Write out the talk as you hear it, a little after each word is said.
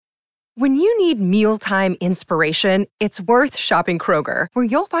When you need mealtime inspiration, it's worth shopping Kroger, where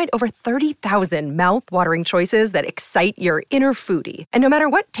you'll find over 30,000 mouth-watering choices that excite your inner foodie. And no matter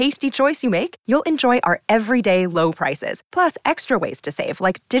what tasty choice you make, you'll enjoy our everyday low prices, plus extra ways to save,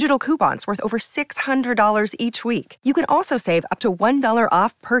 like digital coupons worth over $600 each week. You can also save up to $1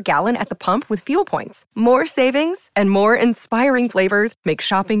 off per gallon at the pump with fuel points. More savings and more inspiring flavors make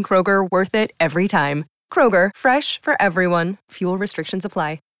shopping Kroger worth it every time. Kroger, fresh for everyone. Fuel restrictions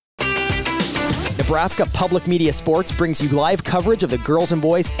apply. Nebraska Public Media Sports brings you live coverage of the girls and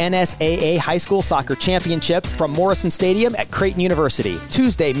boys NSAA High School Soccer Championships from Morrison Stadium at Creighton University.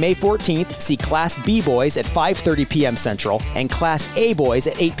 Tuesday, May 14th, see Class B boys at 5:30 p.m. Central and Class A boys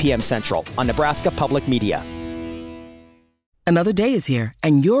at 8 p.m. Central on Nebraska Public Media. Another day is here,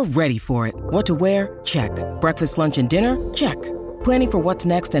 and you're ready for it. What to wear? Check. Breakfast, lunch, and dinner? Check. Planning for what's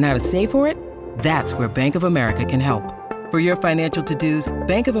next and how to save for it? That's where Bank of America can help. For your financial to-dos,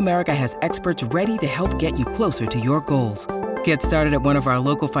 Bank of America has experts ready to help get you closer to your goals. Get started at one of our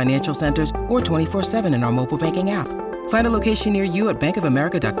local financial centers or 24/7 in our mobile banking app. Find a location near you at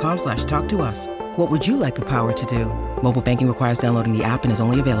bankofamerica.com/talktous. What would you like the power to do? Mobile banking requires downloading the app and is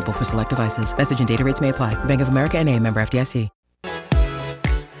only available for select devices. Message and data rates may apply. Bank of America N.A., member FDIC.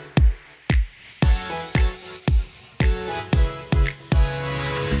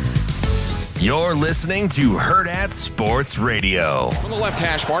 You're listening to Hurrdat Sports Radio. From the left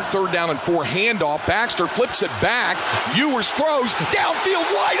hash mark, 3rd down and 4, handoff. Baxter flips it back. Ewers throws downfield,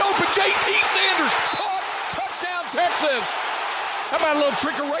 wide open. J.T. Sanders caught. Touchdown, Texas. How about a little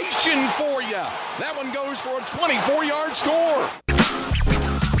trickeration for you? That one goes for a 24-yard score.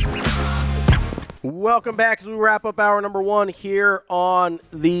 Welcome back as we wrap up hour number 1 here on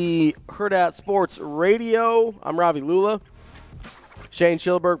the Hurrdat Sports Radio. I'm Ravi Lula. Shane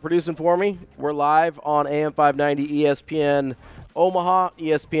Schilberg producing for me. We're live on AM 590 ESPN Omaha,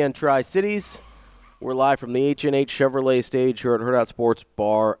 ESPN Tri-Cities. We're live from the H&H Chevrolet stage here at Hurrdat Sports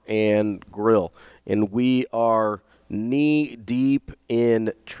Bar and Grill. And we are knee-deep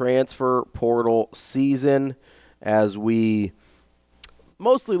in transfer portal season as we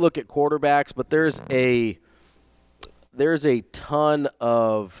mostly look at quarterbacks, but there's a ton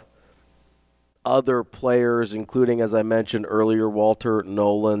of other players, including, as I mentioned earlier, Walter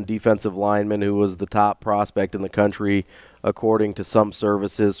Nolan, defensive lineman, who was the top prospect in the country, according to some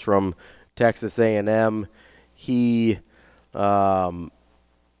services from Texas A&M. He hops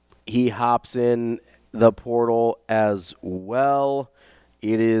in the portal as well.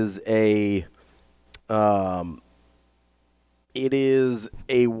 It is a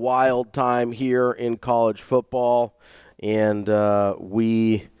wild time here in college football, and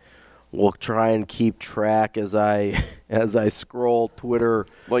we will try and keep track as I scroll Twitter.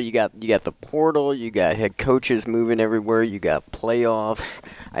 Well, you got the portal, you got head coaches moving everywhere, you got playoffs.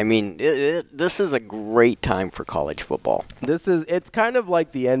 I mean, this is a great time for college football. It's kind of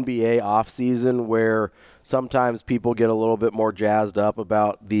like the NBA offseason where sometimes people get a little bit more jazzed up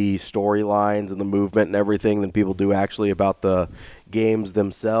about the storylines and the movement and everything than people do actually about the games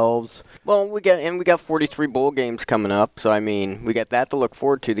themselves. Well, we got 43 bowl games coming up, so I mean, we got that to look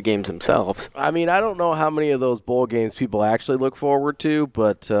forward to, the games themselves. I mean, I don't know how many of those bowl games people actually look forward to,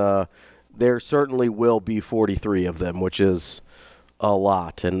 but there certainly will be 43 of them, which is a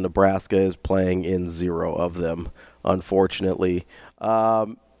lot, and Nebraska is playing in 0 of them, unfortunately.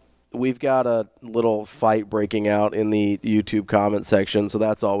 We've got a little fight breaking out in the YouTube comment section, so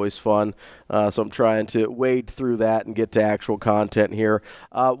that's always fun. So I'm trying to wade through that and get to actual content here.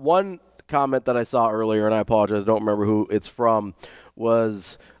 One comment that I saw earlier, and I apologize, I don't remember who it's from,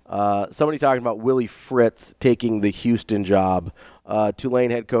 was somebody talking about Willie Fritz taking the Houston job.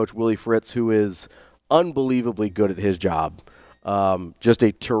 Tulane head coach Willie Fritz, who is unbelievably good at his job. Just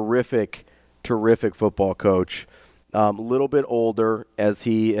a terrific football coach. A little bit older, as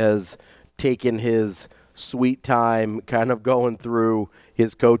he has taken his sweet time kind of going through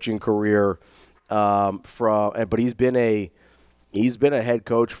his coaching career but he's been a head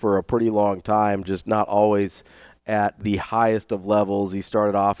coach for a pretty long time, just not always at the highest of levels. He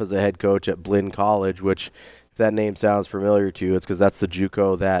started off as a head coach at Blinn College, which, if that name sounds familiar to you, it's because that's the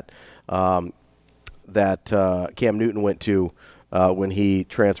JUCO that Cam Newton went to when he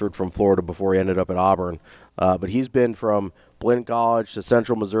transferred from Florida before he ended up at Auburn. But he's been from Blinn College to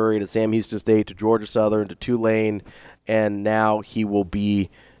Central Missouri to Sam Houston State to Georgia Southern to Tulane, and now he will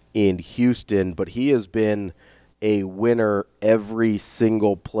be in Houston. But he has been a winner every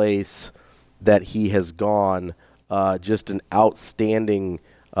single place that he has gone. Just an outstanding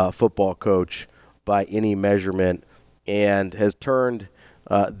football coach by any measurement, and has turned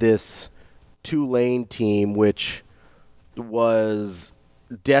this Tulane team, which was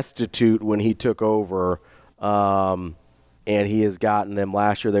destitute when he took over, and he has gotten them.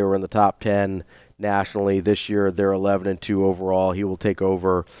 Last year they were in the top 10 nationally. This year they're 11-2 overall. He will take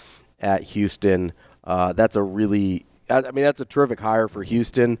over at Houston. That's a terrific hire for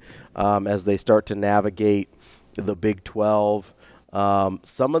Houston as they start to navigate the Big 12.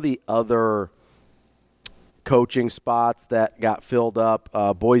 Some of the other coaching spots that got filled up,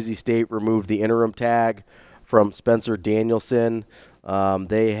 Boise State removed the interim tag from Spencer Danielson.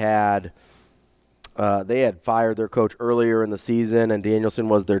 They had fired their coach earlier in the season, and Danielson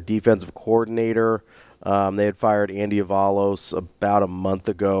was their defensive coordinator. They had fired Andy Avalos about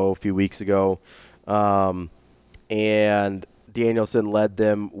a few weeks ago. And Danielson led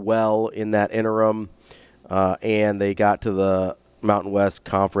them well in that interim, and they got to the Mountain West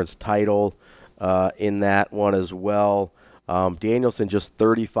Conference title in that one as well. Danielson just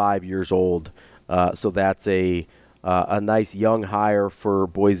 35 years old, so that's a nice young hire for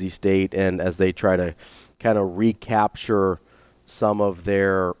Boise State, and as they try to kind of recapture some of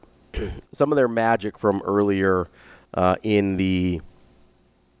their magic from earlier in the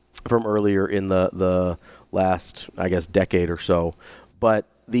last, I guess, decade or so. But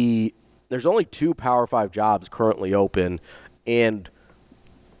there's only 2 Power 5 jobs currently open, and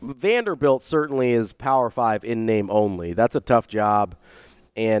Vanderbilt certainly is Power 5 in name only. That's a tough job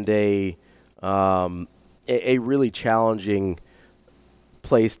and a really challenging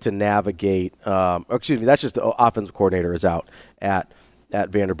place to navigate. That's just the offensive coordinator is out at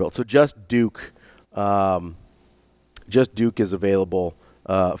Vanderbilt. So just Duke is available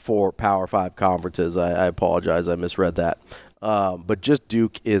for Power 5 conferences. I apologize, I misread that. But just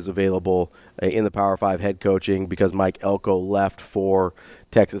Duke is available in the Power 5 head coaching because Mike Elko left for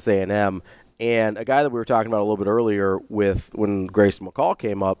Texas A&M. And a guy that we were talking about a little bit earlier when Grayson McCall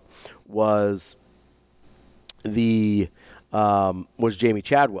came up was Jamie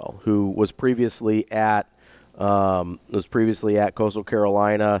Chadwell, who was previously at Coastal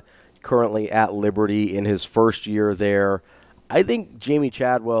Carolina, currently at Liberty in his first year there. I think Jamie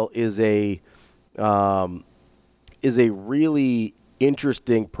Chadwell is a really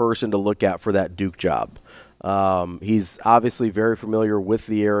interesting person to look at for that Duke job. He's obviously very familiar with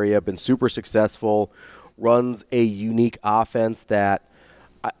the area, been super successful, runs a unique offense that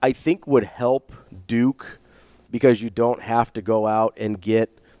I think would help Duke because you don't have to go out and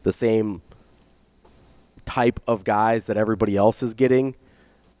get the same type of guys that everybody else is getting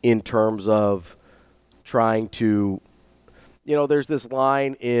in terms of trying to, there's this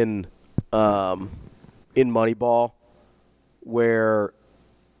line in Moneyball where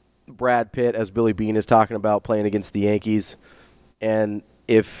Brad Pitt, as Billy Beane, is talking about playing against the Yankees, and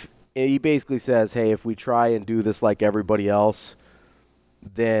if he basically says, hey, if we try and do this like everybody else,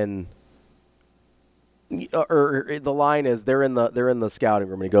 then or the line is they're in the scouting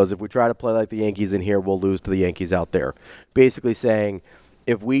room, and he goes, if we try to play like the Yankees in here, we'll lose to the Yankees out there. Basically saying,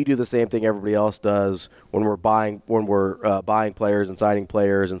 if we do the same thing everybody else does when we're buying players and signing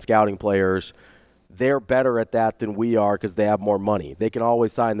players and scouting players, they're better at that than we are because they have more money. They can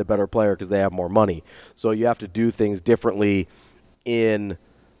always sign the better player because they have more money. So you have to do things differently in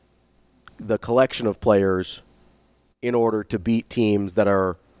the collection of players in order to beat teams that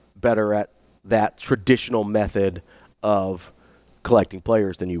are better at that traditional method of collecting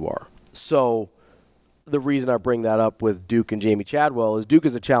players than you are. So the reason I bring that up with Duke and Jamie Chadwell is Duke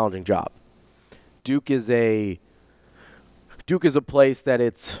is a challenging job. Duke is a place that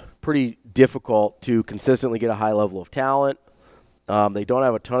it's pretty difficult to consistently get a high level of talent. They don't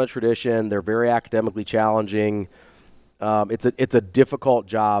have a ton of tradition. They're very academically challenging. It's a difficult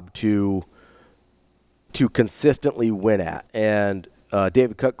job to consistently win at. And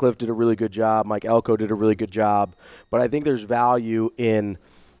David Cutcliffe did a really good job. Mike Elko did a really good job. But I think there's value in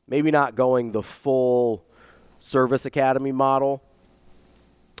maybe not going the full service academy model,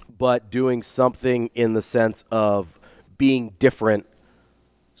 but doing something in the sense of being different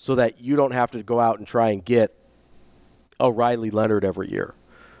so that you don't have to go out and try and get a Riley Leonard every year.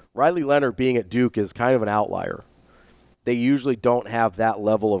 Riley Leonard being at Duke is kind of an outlier. They usually don't have that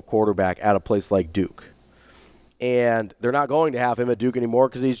level of quarterback at a place like Duke. And they're not going to have him at Duke anymore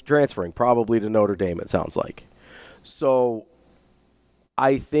because he's transferring, probably to Notre Dame, it sounds like. So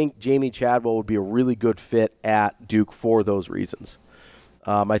I think Jamie Chadwell would be a really good fit at Duke for those reasons.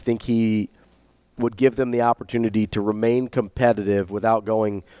 I think he would give them the opportunity to remain competitive without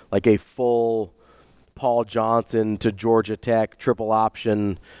going like a full Paul Johnson to Georgia Tech triple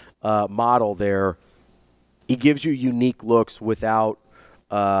option model there. He gives you unique looks without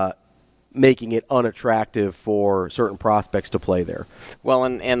making it unattractive for certain prospects to play there. Well,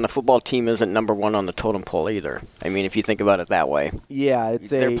 and the football team isn't number one on the totem pole either. I mean, if you think about it that way. Yeah,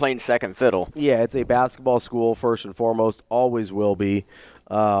 they're playing second fiddle. Yeah, it's a basketball school first and foremost, always will be.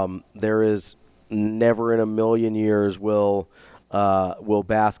 There is never in a million years will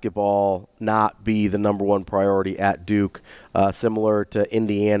basketball not be the number one priority at Duke, similar to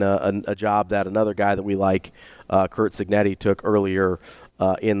Indiana, a job that another guy that we like, Curt Cignetti, took earlier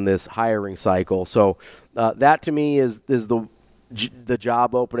in this hiring cycle. So that to me is the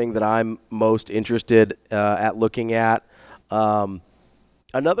job opening that I'm most interested at looking at.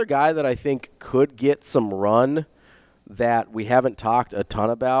 Another guy that I think could get some run that we haven't talked a ton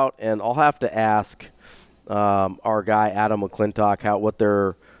about, and I'll have to ask our guy Adam McClintock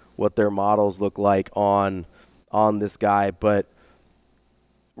what their models look like on this guy, but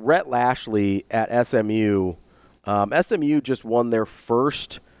Rhett Lashley at SMU. SMU just won their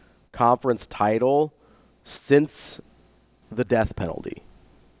first conference title since the death penalty.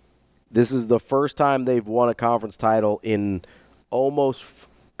 This is the first time they've won a conference title in almost,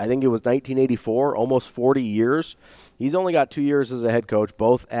 I think it was 1984, almost 40 years. He's only got 2 years as a head coach,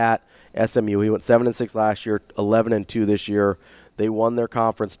 both at SMU. He went 7-6 last year, 11-2 this year. They won their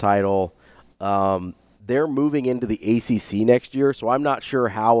conference title. They're moving into the ACC next year, so I'm not sure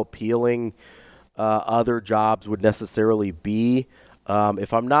how appealing other jobs would necessarily be.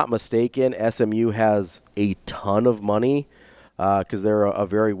 If I'm not mistaken, SMU has a ton of money because they're a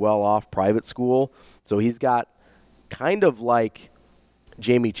very well-off private school. So he's got kind of like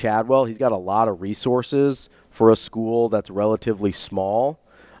Jamie Chadwell. He's got a lot of resources for a school that's relatively small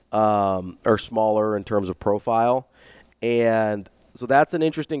or smaller in terms of profile. And so that's an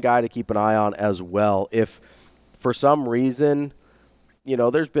interesting guy to keep an eye on as well. If for some reason,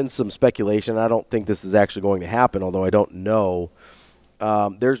 there's been some speculation. I don't think this is actually going to happen, although I don't know.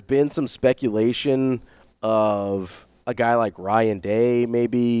 There's been some speculation of a guy like Ryan Day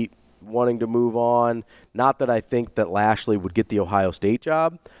maybe wanting to move on. Not that I think that Lashley would get the Ohio State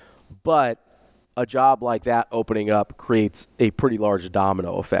job, but a job like that opening up creates a pretty large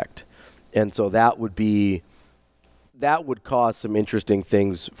domino effect. And so that would cause some interesting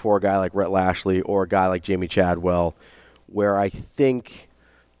things for a guy like Rhett Lashley or a guy like Jamie Chadwell, where I think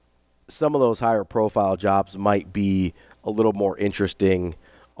some of those higher profile jobs might be a little more interesting.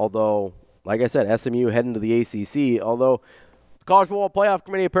 Although, like I said, SMU heading to the ACC, although the College Football Playoff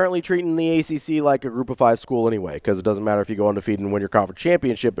Committee apparently treating the ACC like a Group of 5 school anyway, because it doesn't matter if you go undefeated and win your conference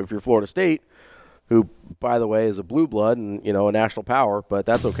championship if you're Florida State, who, by the way, is a blue blood and, a national power, but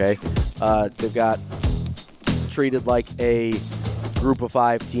that's okay. They've got treated like a Group of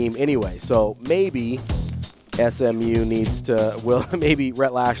 5 team anyway. So maybe SMU maybe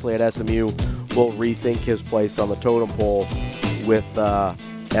Rhett Lashley at SMU will rethink his place on the totem pole with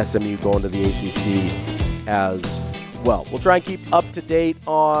SMU going to the ACC as well. We'll try and keep up to date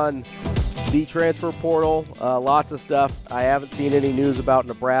on the transfer portal. Lots of stuff. I haven't seen any news about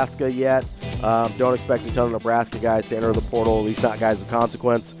Nebraska yet. Don't expect a ton of Nebraska guys to enter the portal, at least not guys of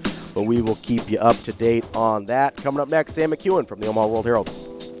consequence. But we will keep you up to date on that. Coming up next, Sam McEwen from the Omaha World Herald.